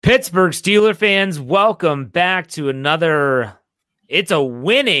Pittsburgh Steelers fans, welcome back to another It's a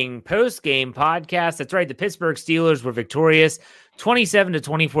Winning post-game podcast. That's right, the Pittsburgh Steelers were victorious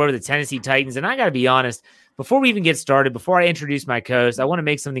 27-24 over the Tennessee Titans. And I got to be honest, before we even get started, before I introduce my co-host, I want to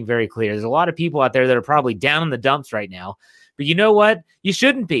make something very clear. There's a lot of people out there that are probably down in the dumps right now. But you know what? You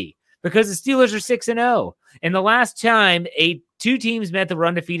shouldn't be, because the Steelers are 6-0. And the last time two teams met that were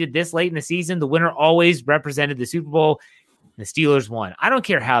undefeated this late in the season, the winner always represented the Super Bowl. The Steelers won. I don't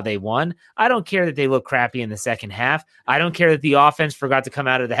care how they won. I don't care that they look crappy in the second half. I don't care that the offense forgot to come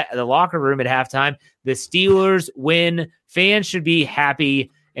out of the locker room at halftime. The Steelers win. Fans should be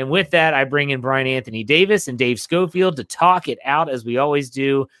happy. And with that, I bring in Brian Anthony Davis and Dave Schofield to talk it out as we always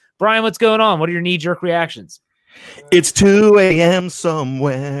do. Brian, what's going on? What are your knee-jerk reactions? It's 2 a.m.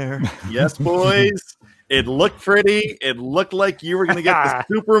 somewhere. Yes, boys. It looked pretty. It looked like you were going to get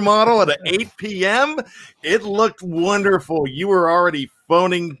the supermodel at 8 p.m. It looked wonderful. You were already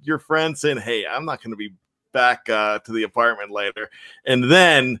phoning your friend saying, hey, I'm not going to be back to the apartment later. And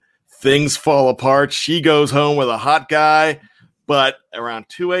then things fall apart. She goes home with a hot guy. But around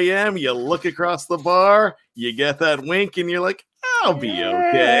 2 a.m., you look across the bar, you get that wink, and you're like, I'll be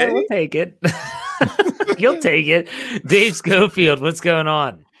okay. We'll take it. You'll take it. Dave Schofield, what's going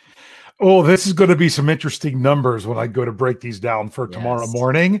on? Oh, this is going to be some interesting numbers when I go to break these down for tomorrow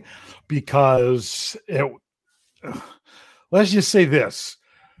morning, because let's just say this.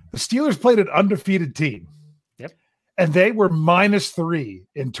 The Steelers played an undefeated team. Yep. And they were -3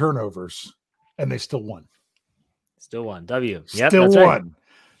 in turnovers, and they still won. Still won. W. Yep, still that's won.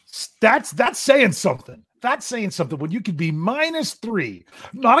 Right. That's saying something. That's saying something when you can be -3,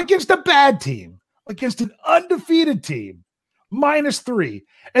 not against a bad team, against an undefeated team. -3.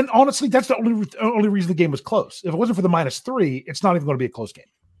 And honestly, that's the only reason the game was close. If it wasn't for the -3, it's not even going to be a close game.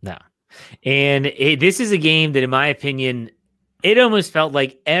 No. And this is a game that, in my opinion, it almost felt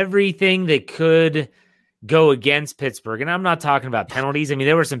like everything that could go against Pittsburgh. And I'm not talking about penalties. I mean,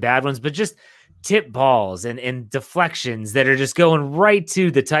 there were some bad ones, but just tip balls and deflections that are just going right to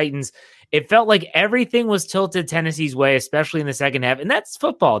the Titans. It felt like everything was tilted Tennessee's way, especially in the second half. And that's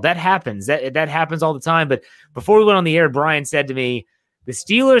football. That happens. That happens all the time. But before we went on the air, Brian said to me, the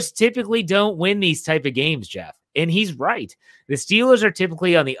Steelers typically don't win these type of games, Jeff. And he's right. The Steelers are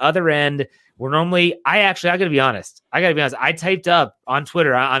typically on the other end. We're normally, I got to be honest. I typed up on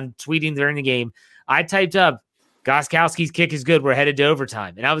Twitter, I'm tweeting during the game. I typed up, Gostkowski's kick is good. We're headed to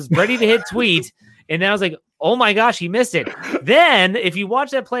overtime. And I was ready to hit tweet. And then I was like, oh my gosh, he missed it. Then if you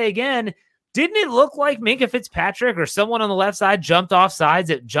watch that play again, didn't it look like Minkah Fitzpatrick or someone on the left side jumped off sides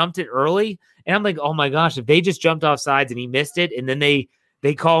that jumped it early? And I'm like, oh my gosh, if they just jumped off sides and he missed it and then they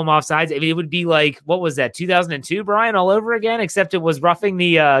call him off sides, I mean, it would be like, what was that, 2002, Brian, all over again, except it was roughing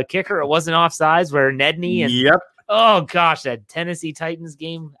the kicker. It wasn't off sides where Nedney and yep. Oh gosh, that Tennessee Titans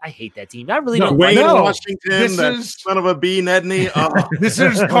game. I hate that team. I really don't Wayne like it. Washington, that son of a B, Nedney. Oh. This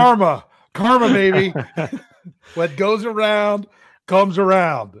is karma. Karma, baby. What goes around comes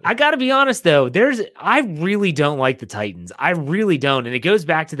around. I got to be honest, though. I really don't like the Titans. I really don't. And it goes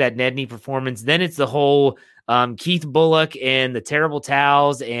back to that Nedney performance. Then it's the whole Keith Bullock and the terrible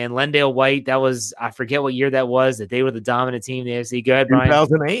towels and Lendale White. That was, I forget what year that was, that they were the dominant team in the AFC. Go ahead, Brian.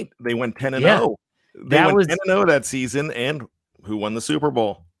 2008. They went 10-0. They went 10-0 that season. And who won the Super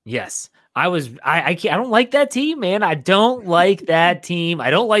Bowl? Yes. I don't like that team, man. I don't like that team. I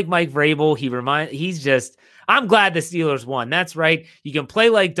don't like Mike Vrabel. I'm glad the Steelers won. That's right. You can play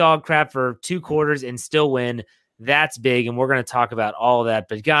like dog crap for 2 quarters and still win. That's big. And we're going to talk about all of that.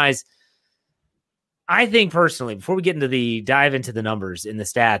 But guys, I think personally, before we get dive into the numbers and the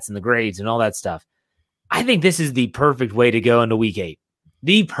stats and the grades and all that stuff, I think this is the perfect way to go into week 8.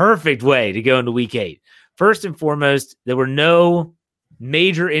 The perfect way to go into week 8. First and foremost, there were no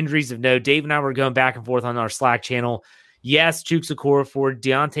major injuries of note. Dave and I were going back and forth on our Slack channel. Yes, Chuks Okorafor,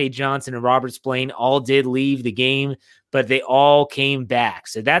 Deontay Johnson, and Robert Spillane all did leave the game, but they all came back.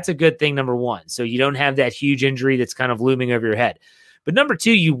 So that's a good thing, number one. So you don't have that huge injury that's kind of looming over your head. But number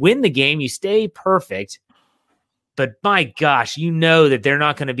 2, you win the game, you stay perfect. But my gosh, you know that they're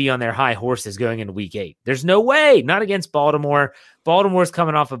not going to be on their high horses going into week 8. There's no way, not against Baltimore. Baltimore's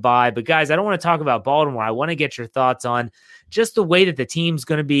coming off a bye. But guys, I don't want to talk about Baltimore. I want to get your thoughts on just the way that the team's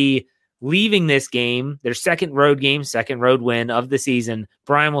going to be leaving this game, their second road win of the season.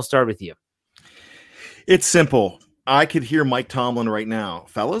 Brian, we'll start with you. It's simple. I could hear Mike Tomlin right now.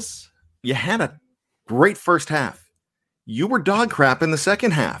 Fellas, you had a great first half. You were dog crap in the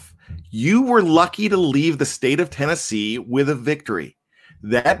second half. You were lucky to leave the state of Tennessee with a victory.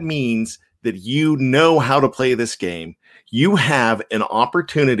 That means that you know how to play this game. You have an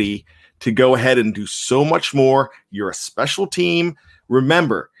opportunity to go ahead and do so much more. You're a special team.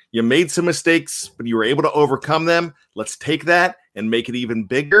 Remember, You made some mistakes, but you were able to overcome them. Let's take that and make it even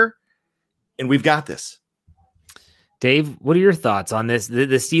bigger. And we've got this. Dave, what are your thoughts on this? The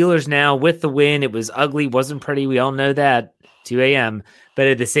Steelers now with the win, it was ugly, wasn't pretty. We all know that, 2 a.m. But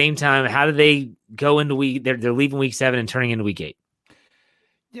at the same time, how do they go into they're leaving week 7 and turning into week 8?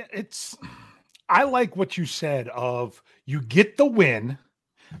 Yeah, I like what you said of you get the win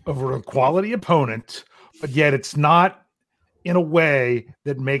over a quality opponent, but yet it's not in a way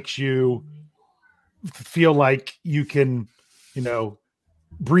that makes you feel like you can,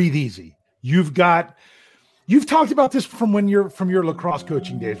 breathe easy. You've talked about this from your lacrosse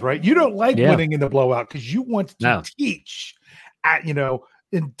coaching days, right? You don't like winning in the blowout because you want to teach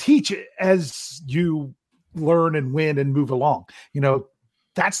and teach as you learn and win and move along.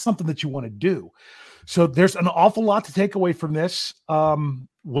 That's something that you want to do. So there's an awful lot to take away from this.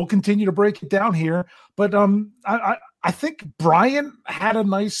 We'll continue to break it down here, but I think Brian had a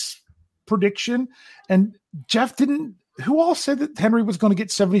nice prediction, and Jeff didn't. Who all said that Henry was going to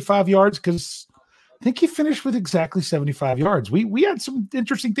get 75 yards? Because I think he finished with exactly 75 yards. We had some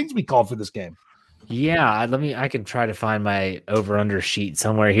interesting things we called for this game. Yeah, I can try to find my over-under sheet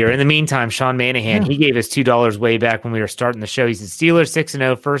somewhere here. In the meantime, Sean Manahan, he gave us $2 way back when we were starting the show. He said, Steelers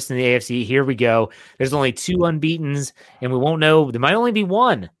 6-0, first in the AFC. Here we go. There's only 2 unbeatens, and we won't know. There might only be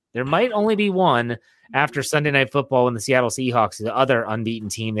one. After Sunday Night Football when the Seattle Seahawks, the other unbeaten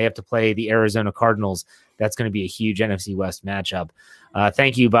team, they have to play the Arizona Cardinals. That's going to be a huge NFC West matchup.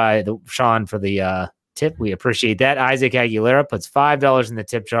 Thank you, Sean, for the tip. We appreciate that. Isaac Aguilera puts $5 in the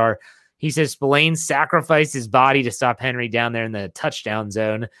tip jar. He says Spillane sacrificed his body to stop Henry down there in the touchdown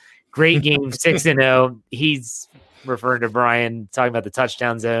zone. Great game, 6-0. He's referring to Brian, talking about the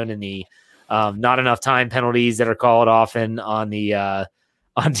touchdown zone and the not enough time penalties that are called often on the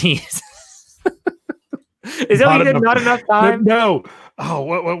on teams. Is that what you did? Not enough time? No. Oh,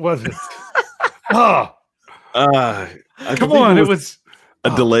 what was it? Oh. Come on, it was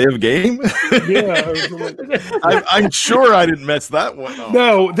a delay of game. Yeah, I'm sure I didn't mess that one up.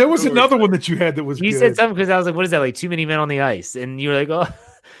 No, there was another one that you had that was. You said something because I was like, "What is that? Like too many men on the ice?" And you were like, "Oh."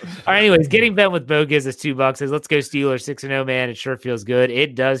 All right. Anyways, getting bent with Bo gives us $2. Says, "Let's go Steelers 6-0, man. It sure feels good.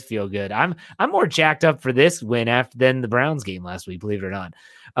 It does feel good. I'm more jacked up for this win than the Browns game last week. Believe it or not."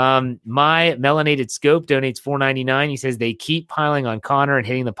 My melanated scope donates $4.99. He says they keep piling on Connor and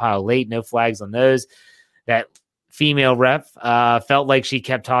hitting the pile late. No flags on those. That female ref felt like she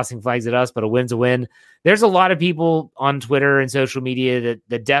kept tossing flags at us, but a win's a win. There's a lot of people on Twitter and social media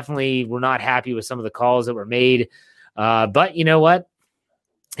that definitely were not happy with some of the calls that were made. But you know what?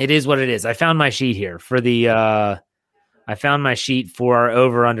 It is what it is. I found my sheet here for our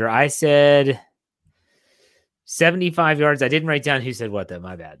over-under. I said 75 yards. I didn't write down who said what, though.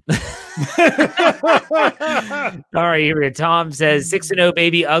 My bad. All right, here we go. Tom says 6-0,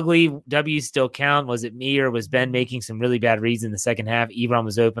 baby. Ugly. W's still count. Was it me or was Ben making some really bad reads in the second half? Ebron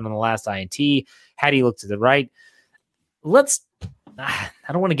was open on the last INT. Had he looked to the right? I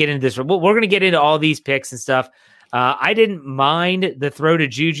don't want to get into this. We're going to get into all these picks and stuff. I didn't mind the throw to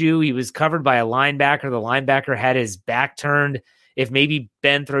Juju. He was covered by a linebacker. The linebacker had his back turned. If maybe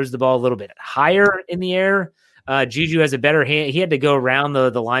Ben throws the ball a little bit higher in the air, Juju has a better hand. He had to go around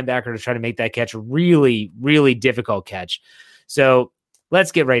the linebacker to try to make that catch. Really, really difficult catch. So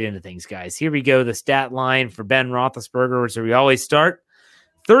let's get right into things, guys. Here we go. The stat line for Ben Roethlisberger, so we always start.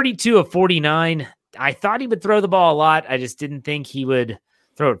 32 of 49. I thought he would throw the ball a lot. I just didn't think he would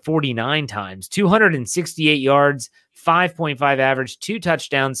throw it 49 times. 268 yards, 5.5 average, 2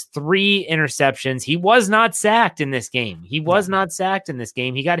 touchdowns, 3 interceptions. He was not sacked in this game. He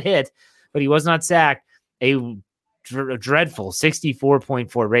got hit, but he was not sacked. A dreadful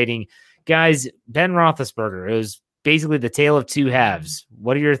 64.4 rating. Guys, Ben Roethlisberger, it was basically the tale of two halves.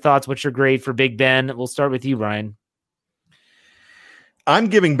 What are your thoughts? What's your grade for Big Ben? We'll start with you, Brian. I'm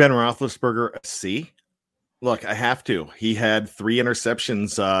giving Ben Roethlisberger a C. Look, I have to. He had 3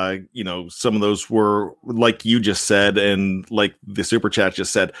 interceptions. Some of those were, like you just said, and like the Super Chat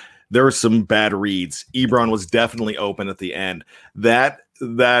just said, there were some bad reads. Ebron was definitely open at the end. That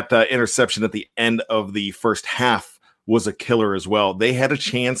interception at the end of the first half was a killer as well. They had a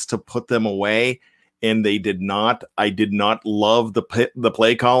chance to put them away, and they did not. I did not love the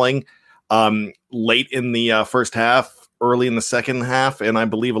play calling late in the first half, early in the second half, and I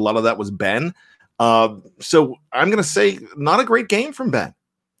believe a lot of that was Ben. So I'm going to say not a great game from Ben.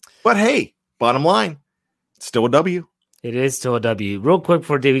 But hey, bottom line, it's still a W. It is still a W. Real quick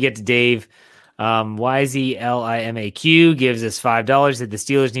before we get to Dave, YZLIMAQ gives us $5 that the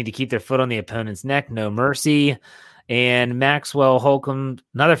Steelers need to keep their foot on the opponent's neck. No mercy. And Maxwell Holcomb,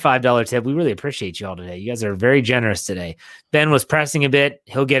 another $5 tip. We really appreciate you all today. You guys are very generous today. Ben was pressing a bit.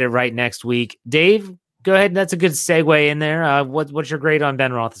 He'll get it right next week. Dave, go ahead. That's a good segue in there. What's your grade on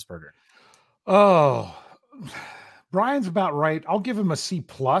Ben Roethlisberger? Oh, Brian's about right. I'll give him a C+.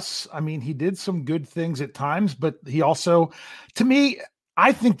 I mean, he did some good things at times, but he also, to me,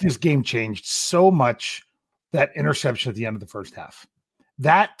 I think this game changed so much. That interception at the end of the first half.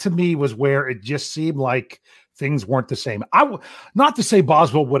 That to me was where it just seemed like things weren't the same. Not to say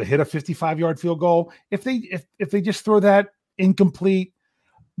Boswell would have hit a 55-yard field goal. If they just throw that incomplete,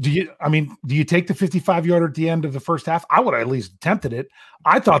 do you take the 55-yarder at the end of the first half? I would have at least attempted it.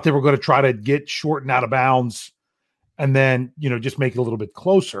 I thought they were going to try to get short and out of bounds and then, just make it a little bit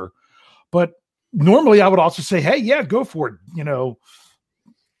closer. But normally I would also say, hey, yeah, go for it.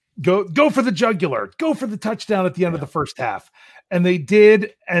 Go for the jugular, go for the touchdown at the end of the first half. And they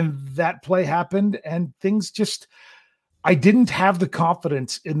did. And that play happened and things I didn't have the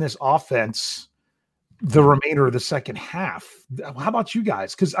confidence in this offense the remainder of the second half. How about you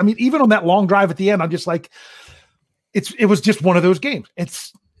guys? Because even on that long drive at the end, I'm just like, it was just one of those games.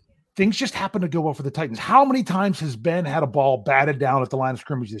 Things just happen to go well for the Titans. How many times has Ben had a ball batted down at the line of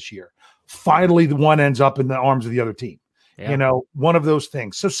scrimmage this year? Finally, the one ends up in the arms of the other team. Yeah. One of those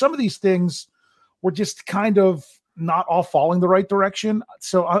things. So some of these things were just kind of not all falling the right direction.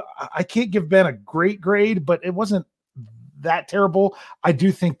 So I can't give Ben a great grade, but it wasn't that terrible. I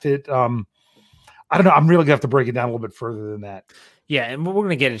do think that, I don't know. I'm really gonna have to break it down a little bit further than that. Yeah, and we're going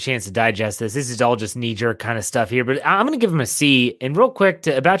to get a chance to digest this. This is all just knee-jerk kind of stuff here, but I'm going to give him a C. And real quick,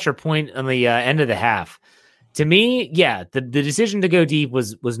 about your point on the end of the half, to me, yeah, the decision to go deep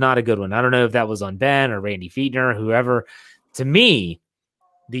was not a good one. I don't know if that was on Ben or Randy Fiedner or whoever. To me,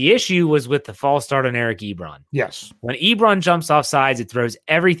 the issue was with the false start on Eric Ebron. Yes. When Ebron jumps off sides, it throws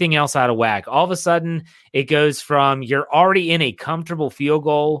everything else out of whack. All of a sudden, it goes from you're already in a comfortable field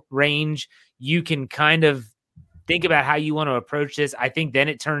goal range. You can kind of think about how you want to approach this. I think then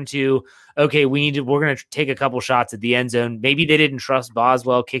it turned to, okay, we're going to take a couple shots at the end zone. Maybe they didn't trust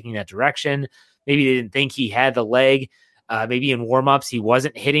Boswell kicking that direction. Maybe they didn't think he had the leg. Maybe in warmups he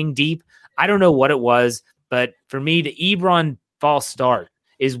wasn't hitting deep. I don't know what it was. But for me, the Ebron false start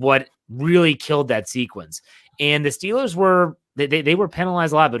is what really killed that sequence. And the Steelers they were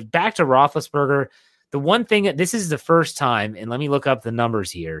penalized a lot. But back to Roethlisberger, the one thing, this is the first time, and let me look up the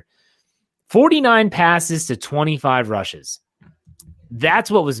numbers here, 49 passes to 25 rushes. That's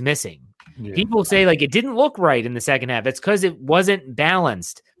what was missing. Yeah. People say it didn't look right in the second half. It's because it wasn't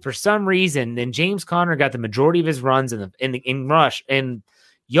balanced for some reason. Then James Conner got the majority of his runs in rush and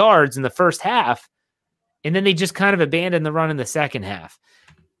yards in the first half. And then they just kind of abandoned the run in the second half.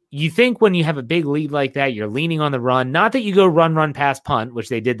 You think when you have a big lead like that, you're leaning on the run. Not that you go run, pass, punt, which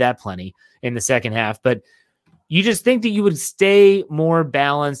they did that plenty in the second half, but you just think that you would stay more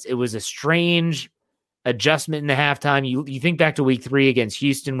balanced. It was a strange adjustment in the halftime. You think back to week 3 against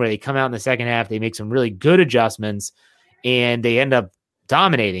Houston where they come out in the second half, they make some really good adjustments, and they end up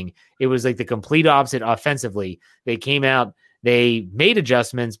dominating. It was like the complete opposite offensively. They came out, they made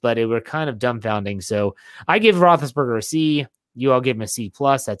adjustments, but it were kind of dumbfounding. So I give Roethlisberger a C. You all give him a C+.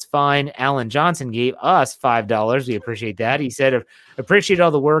 That's fine. Alan Johnson gave us $5. We appreciate that. He said, appreciate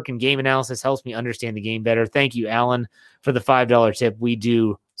all the work and game analysis helps me understand the game better. Thank you, Alan, for the $5 tip. We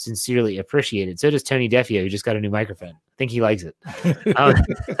do sincerely appreciate it. So does Tony Defio, who just got a new microphone. I think he likes it.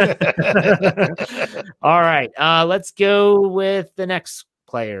 All right. Let's go with the next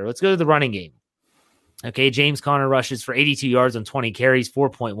player. Let's go to the running game. Okay, James Conner rushes for 82 yards on 20 carries,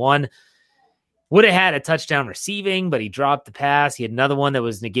 4.1. Would have had a touchdown receiving, but he dropped the pass. He had another one that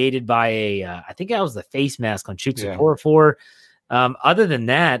was negated by I think that was the face mask on Chukwueze Okorafor. Other than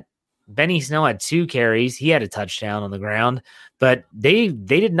that, Benny Snell had 2 carries. He had a touchdown on the ground, but they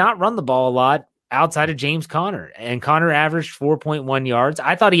did not run the ball a lot outside of James Conner. And Conner averaged 4.1 yards.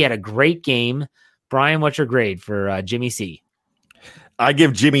 I thought he had a great game. Brian, what's your grade for Jimmy C? I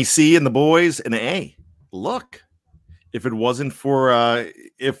give Jimmy C and the boys an A. Look, if it wasn't for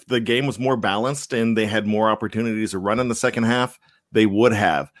if the game was more balanced and they had more opportunities to run in the second half, they would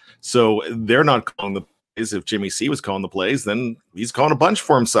have. So they're not calling the plays. If Jimmy C was calling the plays, then he's calling a bunch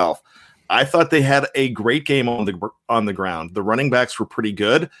for himself. I thought they had a great game on the ground. The running backs were pretty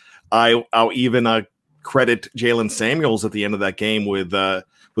good. I'll even credit Jalen Samuels at the end of that game with a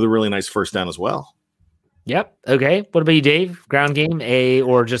really nice first down as well. Yep. Okay. What about you, Dave? Ground game, A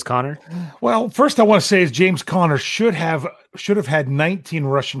or just Conner? Well, first I want to say is James Conner should have had 19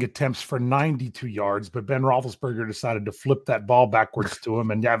 rushing attempts for 92 yards, but Ben Roethlisberger decided to flip that ball backwards to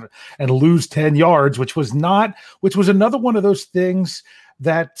him and lose 10 yards, which was another one of those things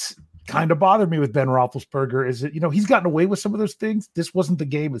that kind of bothered me with Ben Roethlisberger is that, he's gotten away with some of those things. This wasn't the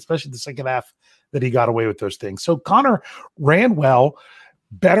game, especially the second half, that he got away with those things. So Connor ran well,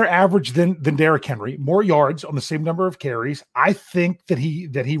 better average than Derrick Henry, more yards on the same number of carries. I think that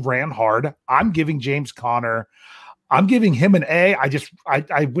he ran hard. I'm giving James Conner, I'm giving him an A.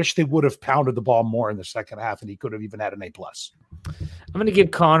 I wish they would have pounded the ball more in the second half, and he could have even had an A+. I'm going to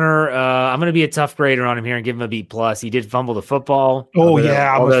give Connor. I'm going to be a tough grader on him here and give him a B+. He did fumble the football.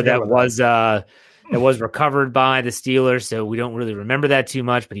 Although that was recovered by the Steelers, so we don't really remember that too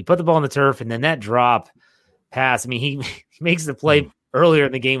much. But he put the ball on the turf, and then that drop pass. I mean, he makes the play earlier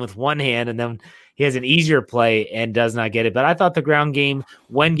in the game with one hand, and then he has an easier play and does not get it. But I thought the ground game,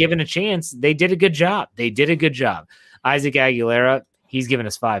 when given a chance, they did a good job. Isaac Aguilera, he's given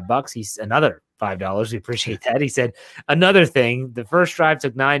us $5. He's another $5. We appreciate that. He said another thing, the first drive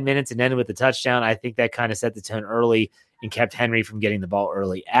took 9 minutes and ended with a touchdown. I think that kind of set the tone early and kept Henry from getting the ball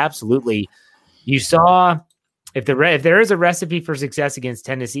early. Absolutely. You saw if there is a recipe for success against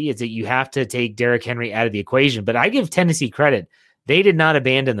Tennessee, it's that you have to take Derrick Henry out of the equation. But I give Tennessee credit. They did not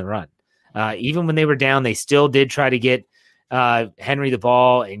abandon the run. Even when they were down, they still did try to get Henry the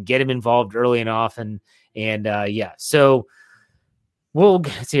ball and get him involved early and often. And so we'll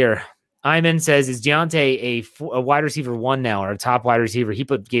get here. Iman says, is Deontay a wide receiver 1 now, or a top wide receiver? He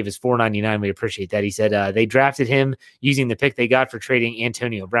gave us $4.99. We appreciate that. He said they drafted him using the pick they got for trading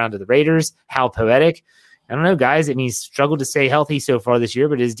Antonio Brown to the Raiders. How poetic. I don't know, guys. I mean, he's struggled to stay healthy so far this year,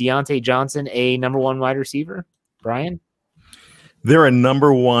 but is Deontay Johnson a number 1 wide receiver? Brian? They're a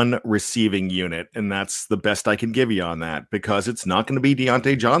number 1 receiving unit, and that's the best I can give you on that, because it's not going to be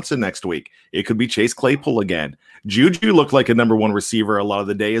Deontay Johnson next week. It could be Chase Claypool again. Juju looked like a number 1 receiver a lot of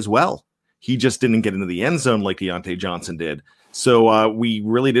the day as well. He just didn't get into the end zone like Deontay Johnson did. So we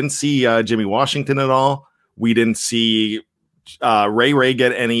really didn't see Jimmy Washington at all. We didn't see Ray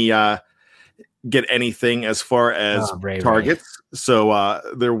get anything as far as targets. So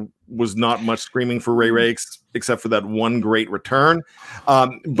there was not much screaming for Ray except for that one great return.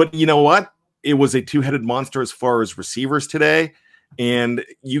 But you know what? It was a two-headed monster as far as receivers today. And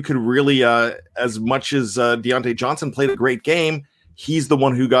you could really, as much as Deontay Johnson played a great game, he's the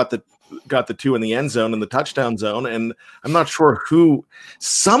one who got the 2 in the end zone and the touchdown zone. And I'm not sure who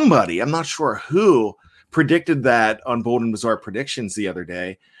predicted that on Bold and Bizarre Predictions the other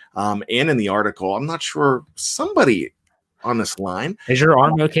day. And in the article, I'm not sure, somebody on this line. Is your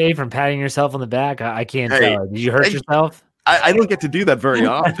arm okay from patting yourself on the back? I can't tell. Did you hurt yourself? I don't get to do that very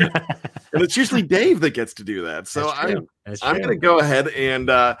often. And it's usually Dave that gets to do that. So I'm going to go ahead and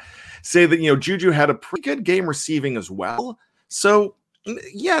say that, Juju had a pretty good game receiving as well. So,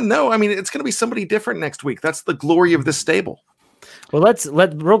 it's going to be somebody different next week. That's the glory of this stable. Well, let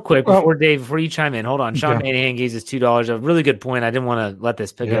real quick before you chime in, hold on. Sean Manahan gave us $2. A really good point. I didn't want to let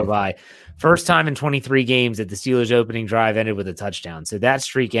this go by. First time in 23 games that the Steelers' opening drive ended with a touchdown. So that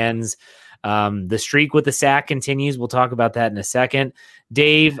streak ends. The streak with the sack continues. We'll talk about that in a second.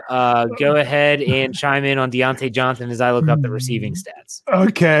 Dave, go ahead and chime in on Deontay Johnson as I look up the receiving stats.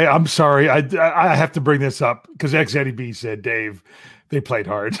 Okay, I'm sorry. I have to bring this up because Eddie B said, Dave, they played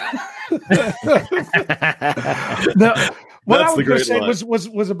hard. No. What I was going to say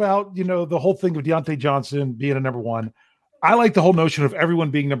was about, the whole thing of Deontay Johnson being a number 1. I like the whole notion of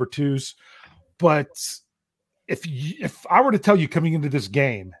everyone being number 2s. But if I were to tell you coming into this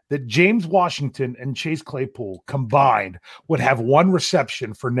game that James Washington and Chase Claypool combined would have 1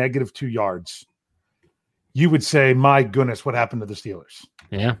 reception for -2 yards, you would say, my goodness, what happened to the Steelers?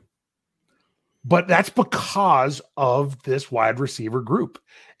 Yeah. But that's because of this wide receiver group.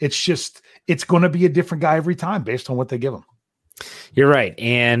 It's going to be a different guy every time based on what they give him. You're right.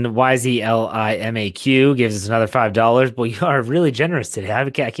 And YZLIMAQ gives us another $5. Boy, you are really generous today. I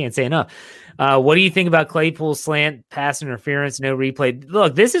can't say enough. What do you think about Claypool's slant, pass interference, no replay?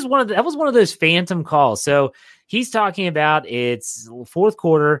 Look, that was one of those phantom calls. So he's talking about it's fourth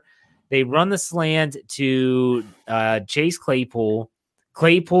quarter. They run the slant to Chase Claypool.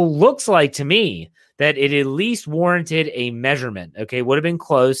 Claypool looks like to me that it at least warranted a measurement. Okay, would have been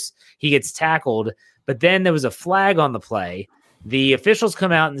close. He gets tackled, but then there was a flag on the play. The officials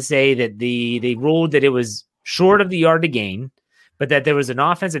come out and say that they ruled that it was short of the yard to gain, but that there was an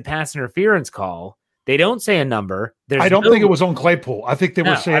offensive pass interference call. They don't say a number. I don't think it was on Claypool. I think they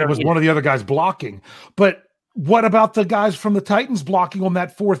were saying it was one of the other guys blocking. But what about the guys from the Titans blocking on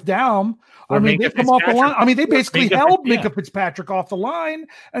that 4th down? They come off the line. They basically held Minkah Fitzpatrick off the line,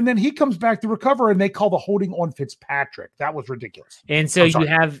 and then he comes back to recover, and they call the holding on Fitzpatrick. That was ridiculous. And so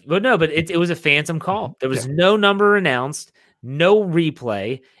it was a phantom call. There was no number announced, no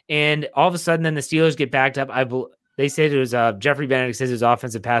replay, and all of a sudden, then the Steelers get backed up. They said it was Jeffrey Benedict says his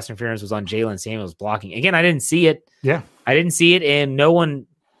offensive pass interference was on Jalen Samuels blocking. Again, I didn't see it. Yeah. I didn't see it, and no one,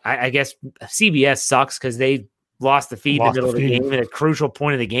 I guess CBS sucks because they lost the feed in the middle of the game at a crucial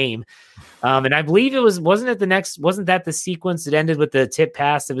point of the game. And I believe wasn't that the sequence that ended with the tip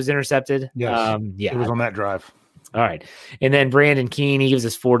pass that was intercepted? Yes. Yeah. It was on that drive. All right. And then Brandon Keene, he gives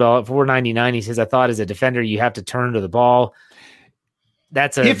us $4.99. He says, I thought as a defender, you have to turn to the ball.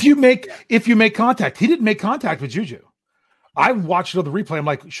 If you make contact. He didn't make contact with Juju. I watched it on the replay. I'm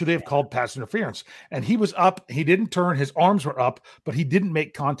like, should they have called pass interference? And he was up. He didn't turn. His arms were up, but he didn't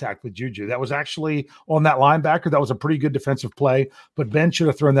make contact with Juju. That was actually on that linebacker. That was a pretty good defensive play, but Ben should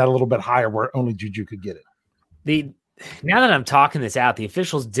have thrown that a little bit higher where only Juju could get it. Now that I'm talking this out, the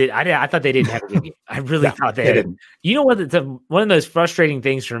officials did. I thought they didn't have a good game. I really thought they didn't. You know what? One of the most frustrating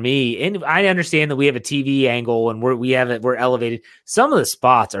things for me, and I understand that we have a TV angle and we're elevated. Some of the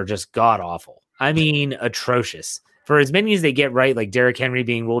spots are just god awful. I mean, atrocious. For as many as they get right, like Derrick Henry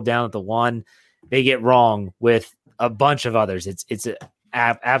being ruled down at the 1, they get wrong with a bunch of others. It's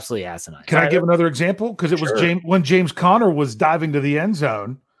absolutely asinine. Can I give another example? Because it was when James Conner was diving to the end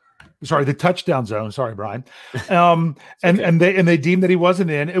zone. Sorry, the touchdown zone. Sorry, Brian. And they deemed that he wasn't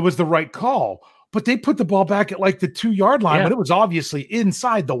in. It was the right call, but they put the ball back at like the 2-yard line, but it was obviously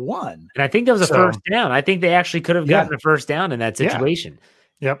inside the 1. And I think that was a first down. I think they actually could have gotten a first down in that situation.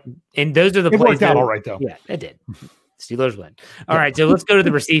 Yep. And those are the plays. It worked out all right, though. Yeah, it did. Steelers win. All right, so let's go to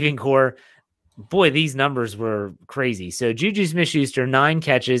the receiving core. Boy, these numbers were crazy. So Juju Smith-Schuster, 9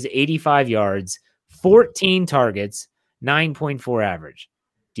 catches, 85 yards, 14 targets, 9.4 average.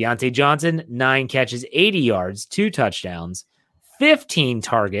 Deontay Johnson, 9 catches, 80 yards, 2 touchdowns, 15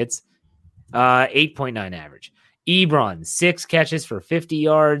 targets, 8.9 average. Ebron, 6 catches for 50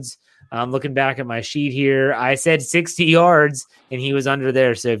 yards. I'm looking back at my sheet here. I said 60 yards, and he was under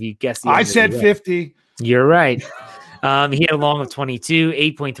there. So if you guess, I said 50. You're right. He had a long of 22,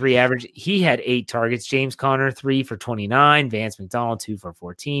 8.3 average. He had 8 targets. James Conner, 3 for 29. Vance McDonald, 2 for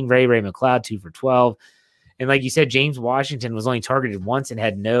 14. Ray McLeod, 2 for 12. And like you said, James Washington was only targeted once and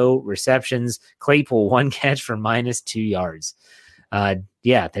had no receptions. Claypool, 1 catch for -2 yards.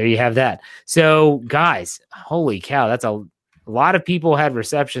 Yeah, there you have that. So, guys, holy cow, that's a lot of people had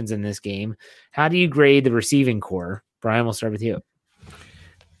receptions in this game. How do you grade the receiving core? Brian, we'll start with you.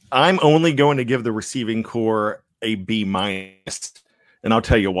 I'm only going to give the receiving core a B-, and I'll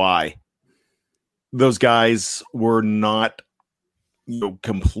tell you why. Those guys were not,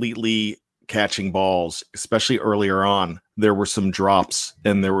 completely catching balls, especially earlier on. There were some drops,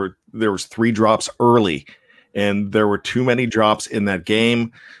 and there was 3 drops early, and there were too many drops in that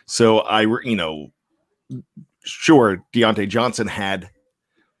game. So sure, Deontay Johnson had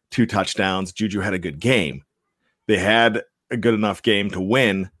 2 touchdowns. Juju had a good game. They had a good enough game to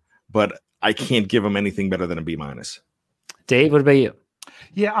win, but I can't give them anything better than a B-. Dave, what about you?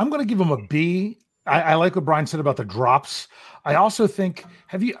 Yeah, I'm going to give them a B. I like what Brian said about the drops. I also think,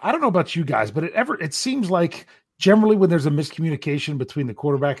 I don't know about you guys, but it seems like generally when there's a miscommunication between the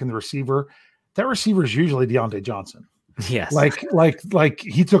quarterback and the receiver, that receiver is usually Deontay Johnson. Yes. Like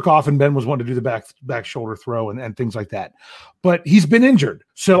he took off and Ben was wanting to do the back shoulder throw and things like that. But he's been injured.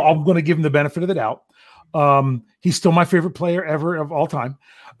 So I'm going to give him the benefit of the doubt. He's still my favorite player ever of all time.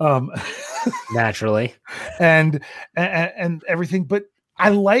 Naturally. And everything. But I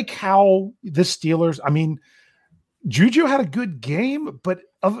like how the Steelers, Juju had a good game, but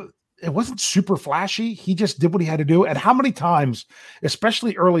it wasn't super flashy. He just did what he had to do. And how many times,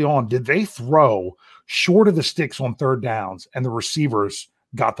 especially early on, did they throw short of the sticks on 3rd downs and the receivers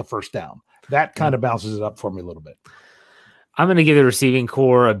got the first down? That kind of bounces it up for me a little bit. I'm going to give the receiving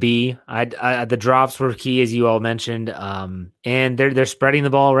core a B. The drops were key, as you all mentioned, and they're spreading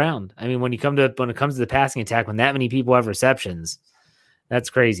the ball around. When it comes to the passing attack, when that many people have receptions, that's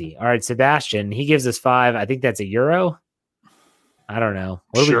crazy. All right, Sebastian, he gives us 5. I think that's a euro. I don't know.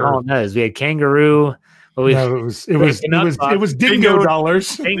 What are we calling those? We had kangaroo. No, it was dingo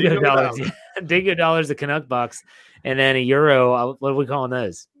dollars. Dingo dollars. Dingo dollars, the Canuck bucks, and then a euro. What are we calling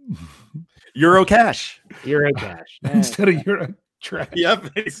those? Euro cash. Euro cash instead of euro trash.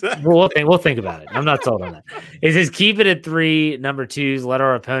 Yep, exactly. We'll think about it. I'm not sold on that. It says keep it at 3 number 2s. Let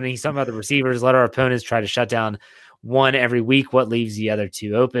our opponent. He's talking about the receivers. Let our opponents try to shut down 1 every week. What leaves the other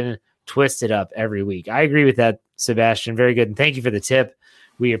 2 open? Twist it up every week. I agree with that, Sebastian. Very good, and thank you for the tip.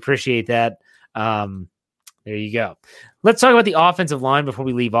 We appreciate that. There you go. Let's talk about the offensive line before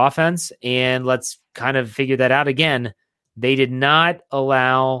we leave offense, and let's kind of figure that out again. They did not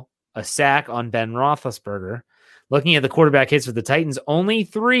allow a sack on Ben Roethlisberger. Looking at the quarterback hits for the Titans, only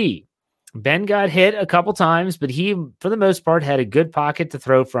 3. Ben got hit a couple times, but he, for the most part, had a good pocket to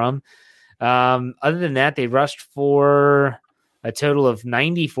throw from. Other than that, they rushed for a total of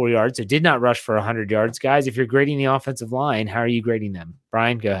 94 yards. So did not rush for 100 yards. Guys, if you're grading the offensive line, how are you grading them?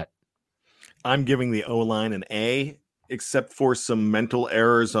 Brian, go ahead. I'm giving the O-line an A, except for some mental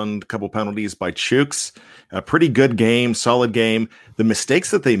errors on a couple penalties by Chooks. A pretty good game, solid game. The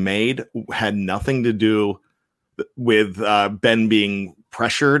mistakes that they made had nothing to do with Ben being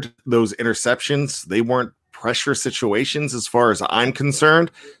pressured. Those interceptions, they weren't pressure situations as far as I'm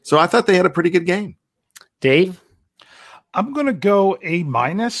concerned. So I thought they had a pretty good game. Dave? I'm going to go A-.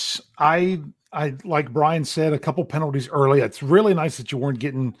 I like Brian said, a couple penalties early. It's really nice that you weren't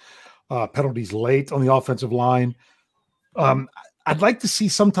getting penalties late on the offensive line. I'd like to see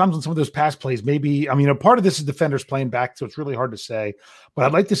sometimes on some of those pass plays, maybe, a part of this is defenders playing back, so it's really hard to say, but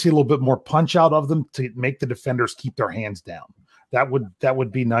I'd like to see a little bit more punch out of them to make the defenders keep their hands down. That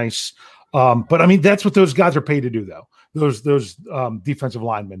would be nice. But that's what those guys are paid to do, though. Those defensive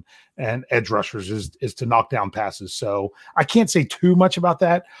linemen and edge rushers is to knock down passes. So I can't say too much about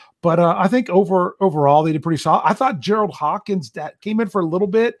that, but I think overall they did pretty solid. I thought Gerald Hawkins that came in for a little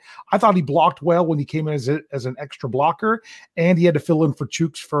bit. I thought he blocked well when he came in as an extra blocker, and he had to fill in for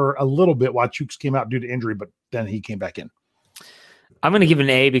Chooks for a little bit while Chooks came out due to injury, but then he came back in. I'm going to give it an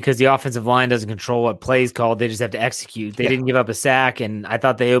A because the offensive line doesn't control what plays called. They just have to execute. They didn't give up a sack, and I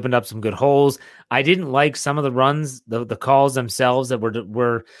thought they opened up some good holes. I didn't like some of the runs, the calls themselves that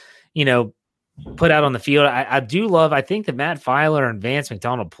were put out on the field. I do love, I think that Matt Filer and Vance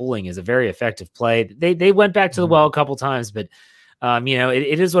McDonald pulling is a very effective play. They went back to the well a couple times, but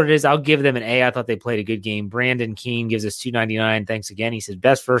it is what it is. I'll give them an A. I thought they played a good game. Brandon Keene gives us 299. Thanks again. He said,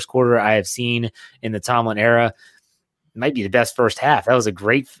 best first quarter I have seen in the Tomlin era. Might be the best first half. That was a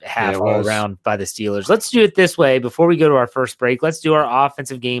great half all around by the Steelers. Let's do it this way. Before we go to our first break, let's do our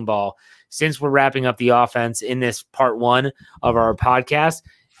offensive game ball since we're wrapping up the offense in this part one of our podcast.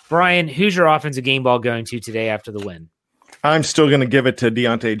 Brian, who's your offensive game ball going to today after the win? I'm still going to give it to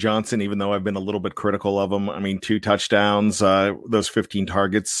Deontay Johnson, even though I've been a little bit critical of him. 2 touchdowns, those 15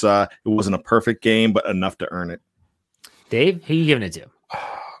 targets. It wasn't a perfect game, but enough to earn it. Dave, who are you giving it to?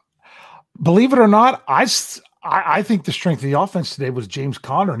 Believe it or not, I think the strength of the offense today was James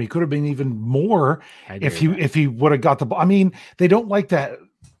Conner, and he could have been even more if he would have got the ball. They don't like that.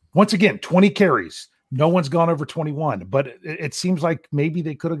 Once again, 20 carries. No one's gone over 21, but it seems like maybe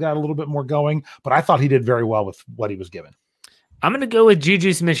they could have got a little bit more going, but I thought he did very well with what he was given. I'm going to go with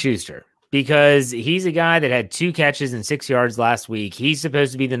Juju Smith-Schuster because he's a guy that had 2 catches and 6 yards last week. He's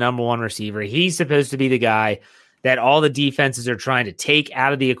supposed to be the number one receiver. He's supposed to be the guy that all the defenses are trying to take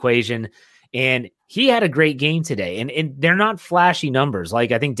out of the equation, and he had a great game today, and they're not flashy numbers.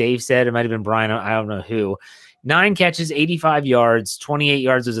 Like I think Dave said, it might have been Brian, I don't know who. 9 catches, 85 yards, 28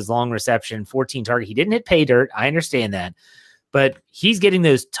 yards was his long reception, 14 target. He didn't hit pay dirt. I understand that. But he's getting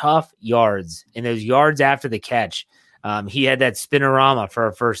those tough yards and those yards after the catch. He had that spinorama for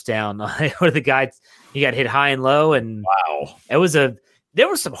a first down where the guy, he got hit high and low. And wow, there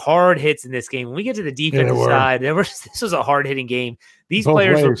were some hard hits in this game. When we get to the defensive side, this was a hard hitting game. These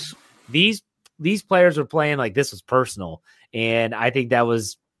players were playing like this was personal. And I think that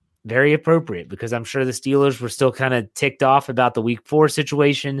was very appropriate because I'm sure the Steelers were still kind of ticked off about the week 4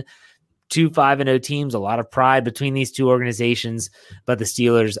 situation. 2 5-0 teams, a lot of pride between these two organizations, but the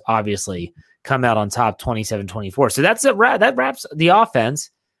Steelers obviously come out on top 27-24. So that wraps the offense.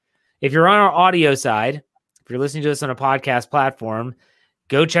 If you're on our audio side, if you're listening to us on a podcast platform,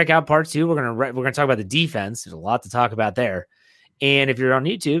 go check out part 2. We're gonna talk about the defense. There's a lot to talk about there. And if you're on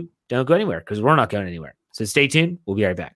YouTube, don't go anywhere because we're not going anywhere. So stay tuned. We'll be right back.